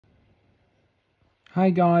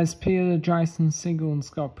Hey guys, Peter, Jason, Segel and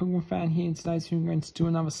Scott, Pilgrim fan here, and today we're going to do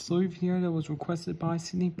another slew video that was requested by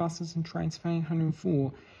Sydney Buses and Trains fan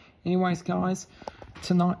 104. Anyways guys,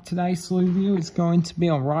 today's slew video is going to be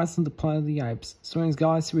on Rise of the Planet of the Apes. So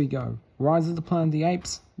guys, here we go. Rise of the Planet of the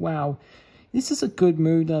Apes. Wow, this is a good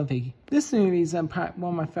movie. This movie is one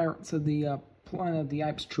of my favorites of the Planet of the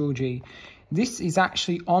Apes trilogy. This is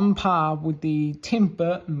actually on par with the Tim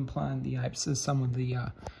Burton Planet of the Apes as some of the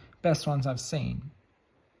best ones I've seen.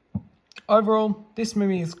 Overall, this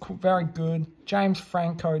movie is very good. James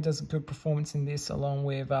Franco does a good performance in this, along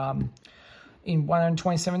with in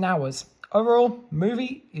 127 hours. Overall,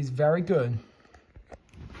 movie is very good.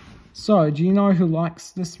 So, do you know who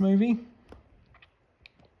likes this movie?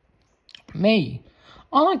 Me.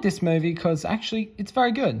 I like this movie because actually it's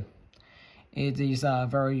very good. It is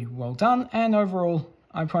very well done, and overall,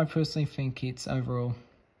 I personally think it's overall,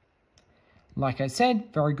 like I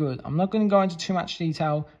said, very good. I'm not going to go into too much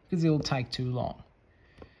detail because it'll take too long.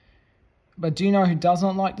 But do you know who does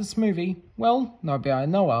not like this movie? Well, nobody I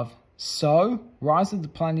know of. So, Rise of the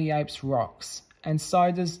Planet of the Apes rocks. And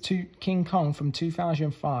so does King Kong from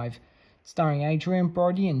 2005, starring Adrian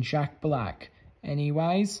Brody and Jack Black.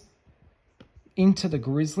 Anyways, Into the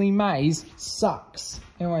Grizzly Maze sucks.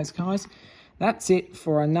 Anyways, guys, that's it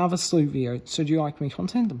for another slew video. So do you like my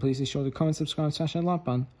content? Then please be sure to comment, subscribe, smash that like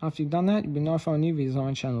button. After you've done that, you'll be notified of new videos on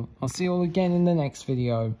my channel. I'll see you all again in the next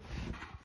video.